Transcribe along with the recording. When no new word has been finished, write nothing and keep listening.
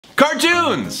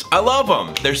Cartoons! I love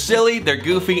them. They're silly, they're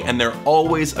goofy, and they're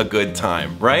always a good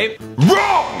time, right?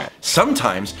 Wrong!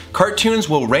 Sometimes cartoons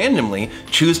will randomly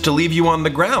choose to leave you on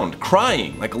the ground,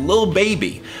 crying like a little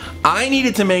baby. I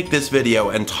needed to make this video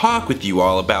and talk with you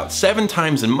all about 7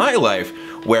 times in my life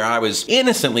where I was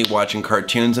innocently watching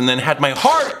cartoons and then had my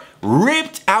heart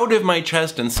ripped out of my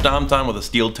chest and stomped on with a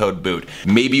steel-toed boot.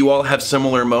 Maybe you all have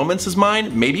similar moments as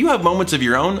mine. Maybe you have moments of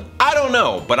your own. I don't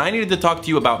know, but I needed to talk to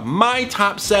you about my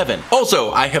top 7. Also,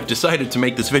 I have decided to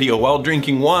make this video while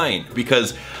drinking wine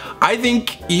because I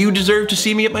think you deserve to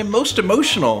see me at my most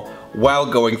emotional while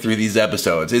going through these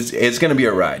episodes. It's gonna be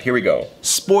a ride. Here we go.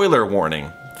 Spoiler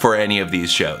warning for any of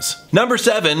these shows. Number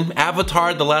 7,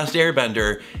 Avatar: The Last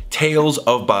Airbender, Tales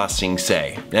of Ba Sing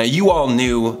Se. Now you all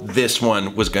knew this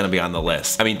one was gonna be on the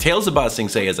list. I mean, Tales of Ba Sing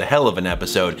Se is a hell of an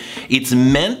episode. It's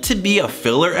meant to be a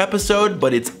filler episode,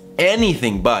 but it's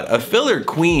anything but. A filler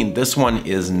queen, this one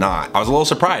is not. I was a little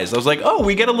surprised. I was like, oh,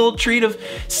 we get a little treat of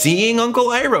seeing Uncle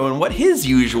Iroh and what his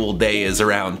usual day is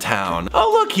around town.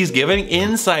 Oh look, he's giving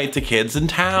insight to kids in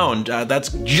town. That's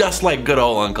just like good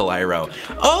old Uncle Iroh.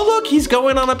 Oh look, he's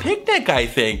going on a picnic, I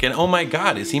think. And oh my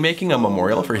god, is he making a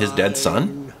memorial for his dead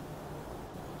son?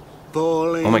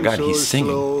 Oh my god, he's singing.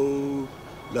 Oh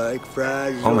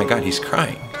my god, he's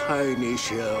crying.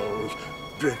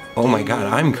 Oh my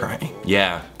god, I'm crying.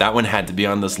 Yeah, that one had to be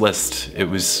on this list. It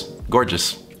was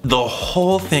gorgeous. The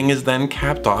whole thing is then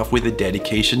capped off with a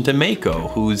dedication to Mako,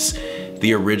 who's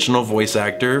the original voice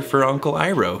actor for Uncle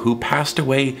Iroh, who passed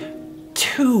away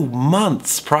 2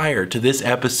 months prior to this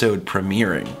episode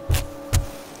premiering.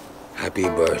 Happy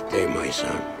birthday, my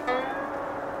son.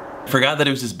 Forgot that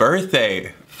it was his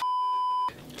birthday.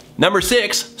 Number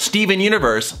 6, Steven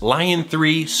Universe, Lion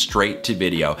 3 straight to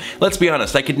video. Let's be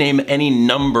honest, I could name any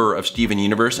number of Steven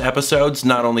Universe episodes,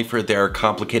 not only for their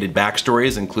complicated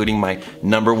backstories, including my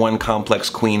 #1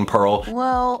 complex queen, Pearl.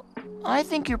 Well, I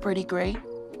think you're pretty great.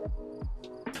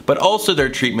 But also their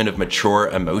treatment of mature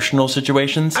emotional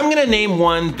situations. I'm gonna name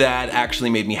one that actually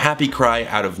made me happy cry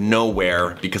out of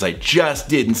nowhere because I just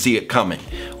didn't see it coming.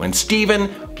 When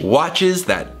Steven watches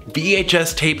that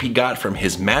VHS tape he got from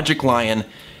his magic lion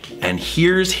and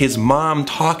hears his mom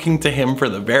talking to him for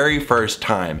the very first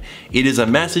time. It is a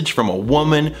message from a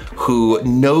woman who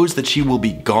knows that she will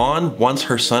be gone once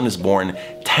her son is born,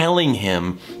 telling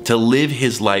him to live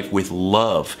his life with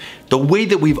love, the way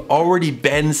that we've already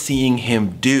been seeing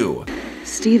him do.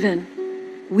 Steven,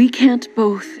 we can't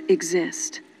both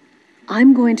exist.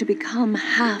 I'm going to become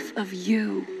half of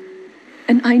you.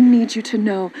 And I need you to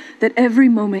know that every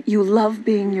moment you love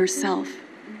being yourself.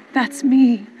 That's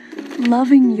me.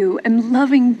 Loving you and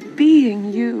loving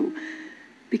being you,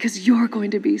 because you're going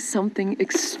to be something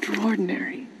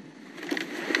extraordinary.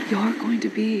 You're going to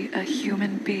be a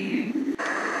human being.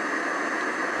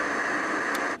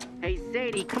 Hey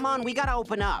Sadie, come on, we gotta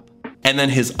open up. And then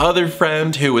his other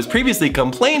friend, who was previously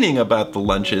complaining about the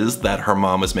lunches that her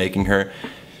mom was making her,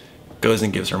 goes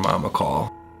and gives her mom a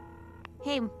call.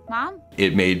 Hey, Mom?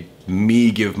 It made me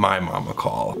give my mom a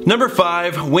call. Number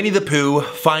 5, Winnie the Pooh,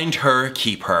 Find Her,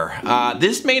 Keep Her.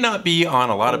 This may not be on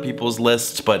a lot of people's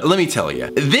lists, but let me tell you,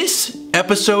 this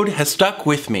episode has stuck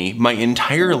with me my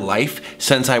entire life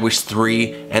since I was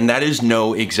 3, and that is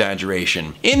no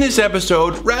exaggeration. In this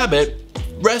episode, Rabbit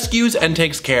rescues and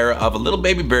takes care of a little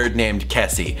baby bird named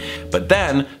Kessie. But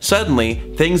then, suddenly,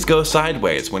 things go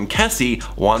sideways when Kessie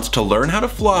wants to learn how to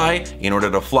fly in order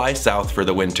to fly south for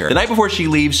the winter. The night before she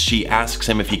leaves, she asks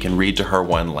him if he can read to her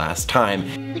one last time.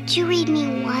 Would you read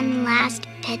me one last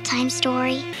bedtime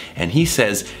story? And he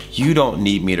says, you don't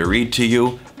need me to read to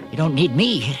you. You don't need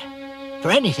me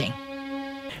for anything.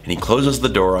 And he closes the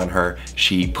door on her.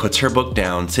 She puts her book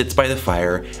down, sits by the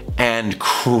fire, and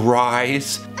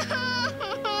cries.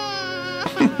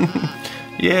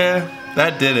 Yeah,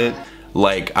 that did it.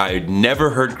 Like I'd never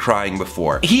heard crying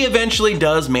before. He eventually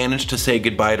does manage to say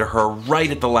goodbye to her right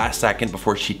at the last second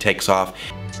before she takes off.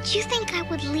 Did you think I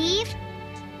would leave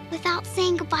without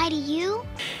saying goodbye to you?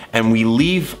 And we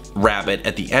leave Rabbit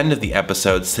at the end of the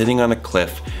episode sitting on a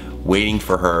cliff waiting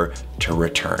for her to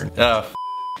return.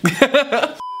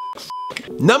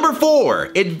 Number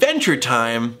 4, Adventure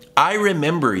Time, I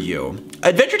Remember You.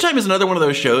 Adventure Time is another one of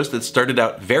those shows that started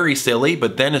out very silly,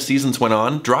 but then as seasons went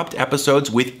on, dropped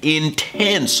episodes with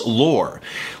intense lore.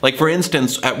 Like for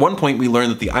instance, at one point we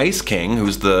learned that the Ice King,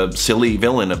 who's the silly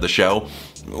villain of the show,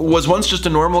 was once just a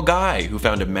normal guy who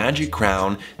found a magic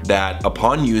crown that,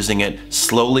 upon using it,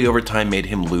 slowly over time made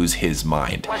him lose his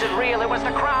mind. Was it real? It was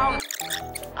the crown.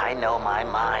 I know my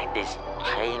mind is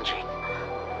changing,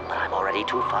 but I'm I'm already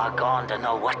too far gone to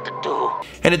know what to do.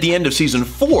 And at the end of season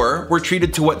 4, we're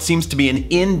treated to what seems to be an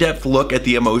in-depth look at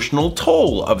the emotional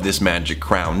toll of this magic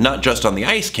crown, not just on the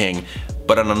Ice King,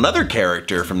 but on another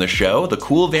character from the show, the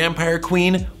cool vampire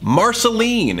queen,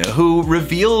 Marceline, who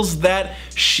reveals that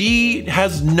she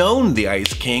has known the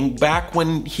Ice King back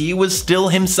when he was still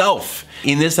himself.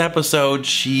 In this episode,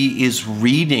 she is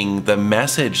reading the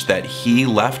message that he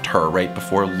left her right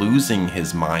before losing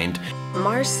his mind.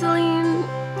 Marceline,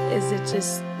 is it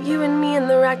just you and me in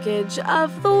the wreckage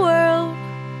of the world?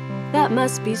 That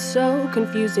must be so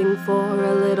confusing for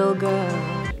a little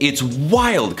girl. It's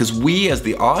wild because we as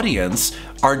the audience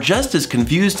are just as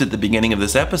confused at the beginning of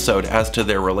this episode as to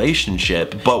their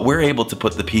relationship, but we're able to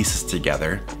put the pieces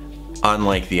together,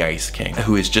 unlike the Ice King,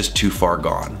 who is just too far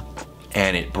gone.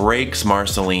 And it breaks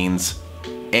Marceline's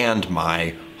and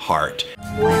my heart.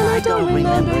 When I don't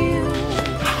remember you.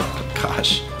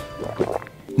 Gosh.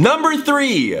 Number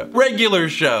 3, regular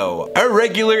show. A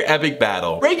regular epic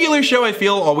battle. Regular show, I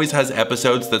feel, always has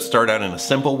episodes that start out in a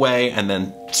simple way and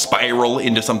then spiral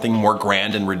into something more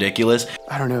grand and ridiculous.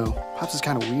 I don't know, Pops is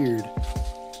kind of weird.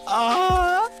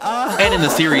 And in the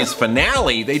series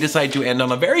finale, they decide to end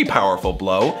on a very powerful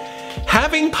blow,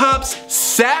 having Pops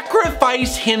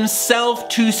sacrifice himself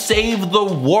to save the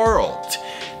world.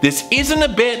 This isn't a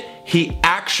bit, he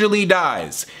actually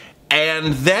dies.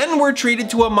 And then we're treated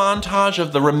to a montage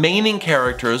of the remaining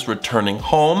characters returning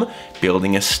home,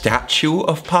 building a statue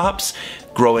of Pops,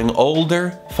 growing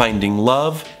older, finding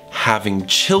love, having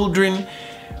children.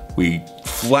 We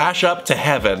flash up to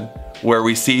heaven where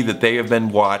we see that they have been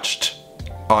watched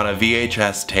on a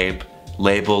VHS tape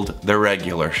labeled The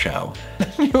Regular Show.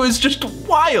 It was just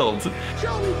wild.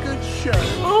 Jolly good show.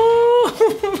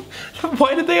 Oh,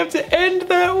 why did they have to end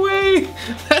that way?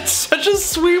 That's such a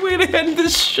sweet way to end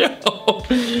this show.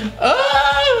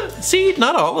 See,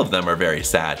 not all of them are very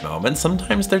sad moments.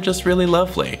 Sometimes they're just really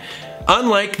lovely.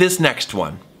 Unlike this next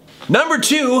one. Number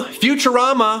 2,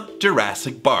 Futurama,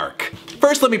 Jurassic Bark.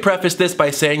 First, let me preface this by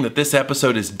saying that this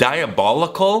episode is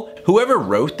diabolical. Whoever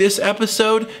wrote this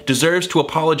episode deserves to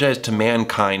apologize to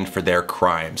mankind for their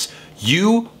crimes.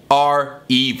 You are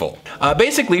evil.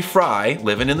 Basically, Fry,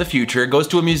 living in the future, goes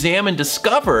to a museum and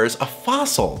discovers a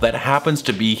fossil that happens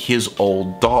to be his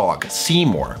old dog,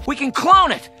 Seymour. We can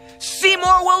clone it!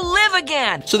 Seymour will live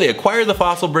again! So they acquire the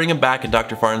fossil, bring him back, and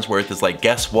Dr. Farnsworth is like,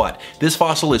 guess what? This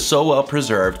fossil is so well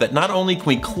preserved that not only can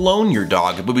we clone your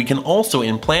dog, but we can also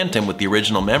implant him with the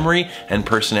original memory and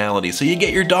personality. So you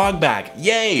get your dog back,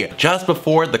 yay! Just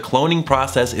before the cloning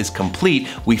process is complete,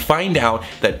 we find out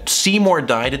that Seymour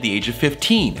died at the age of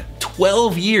 15,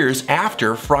 12 years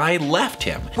after Fry left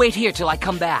him. Wait here till I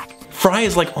come back. Fry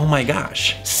is like, oh my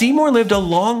gosh, Seymour lived a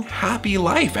long, happy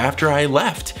life after I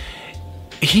left.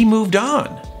 He moved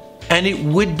on, and it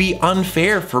would be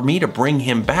unfair for me to bring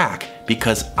him back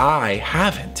because I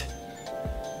haven't.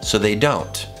 So they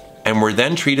don't. And we're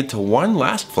then treated to one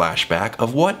last flashback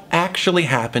of what actually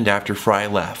happened after Fry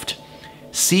left.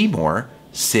 Seymour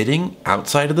sitting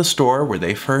outside of the store where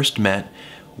they first met,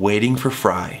 waiting for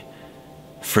Fry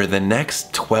for the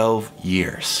next 12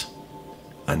 years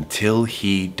until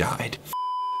he died.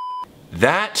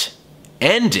 That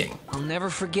ending. I'll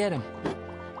never forget him.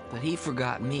 But he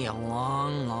forgot me a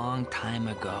long, long time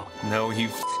ago. No, he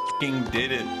f***ing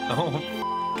did it. Oh.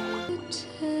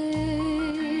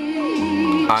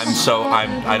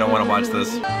 I don't want to watch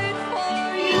this.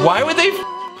 Why would they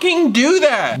f***ing do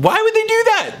that? Why would they do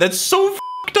that? That's so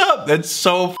f***ed up. That's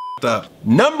so f***ed up.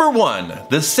 Number 1,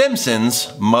 The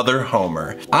Simpsons, Mother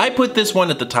Homer. I put this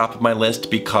one at the top of my list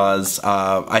because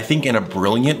I think in a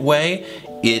brilliant way,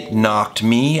 it knocked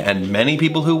me and many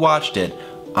people who watched it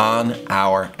on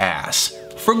our ass.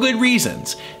 For good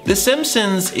reasons. The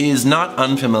Simpsons is not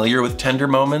unfamiliar with tender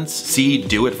moments. See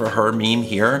Do It For Her meme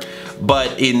here.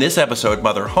 But in this episode,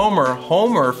 Mother Homer,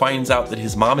 Homer finds out that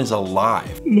his mom is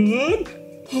alive. Mom?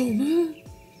 Homer?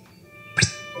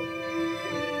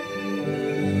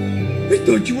 I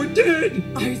thought you were dead.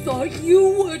 I thought you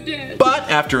were dead. But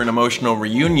after an emotional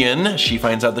reunion, she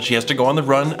finds out that she has to go on the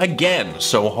run again.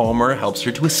 So Homer helps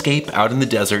her to escape out in the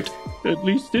desert. At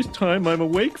least this time I'm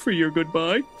awake for your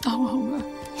goodbye. Oh, Homer.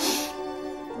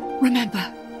 Remember,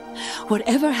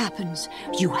 whatever happens,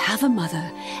 you have a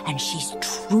mother, and she's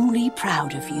truly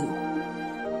proud of you.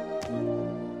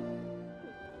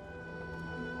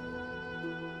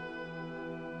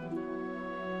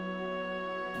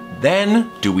 Then,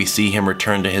 do we see him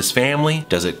return to his family?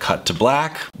 Does it cut to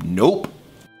black? Nope.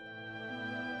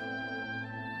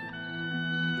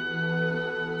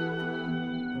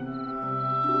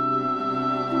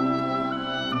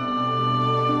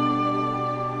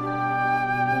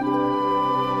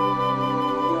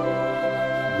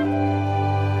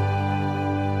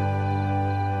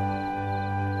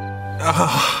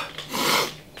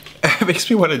 makes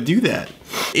me want to do that.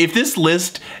 If this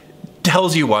list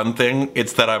tells you one thing,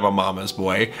 it's that I'm a mama's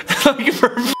boy. Like,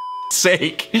 for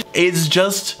sake. It's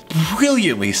just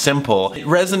brilliantly simple. It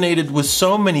resonated with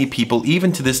so many people,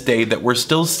 even to this day, that we're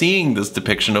still seeing this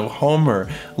depiction of Homer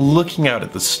looking out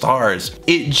at the stars.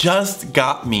 It just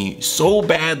got me so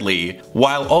badly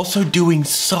while also doing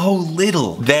so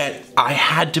little that I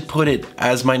had to put it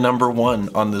as my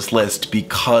 _1 on this list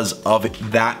because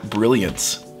of that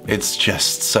brilliance. It's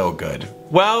just so good.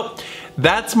 Well,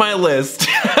 that's my list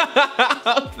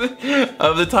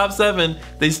of the top 7.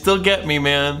 They still get me,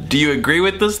 man. Do you agree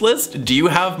with this list? Do you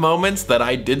have moments that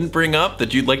I didn't bring up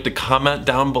that you'd like to comment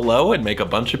down below and make a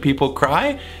bunch of people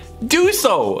cry? Do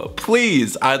so,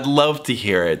 please. I'd love to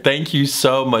hear it. Thank you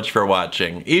so much for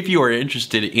watching. If you are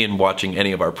interested in watching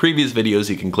any of our previous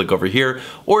videos, you can click over here.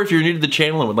 Or if you're new to the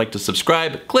channel and would like to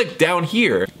subscribe, click down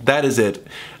here. That is it.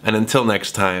 And until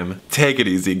next time, take it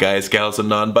easy, guys, gals, and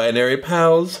non-binary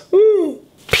pals. Woo.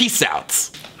 Peace out.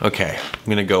 Okay, I'm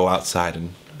gonna go outside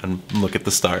and look at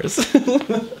the stars.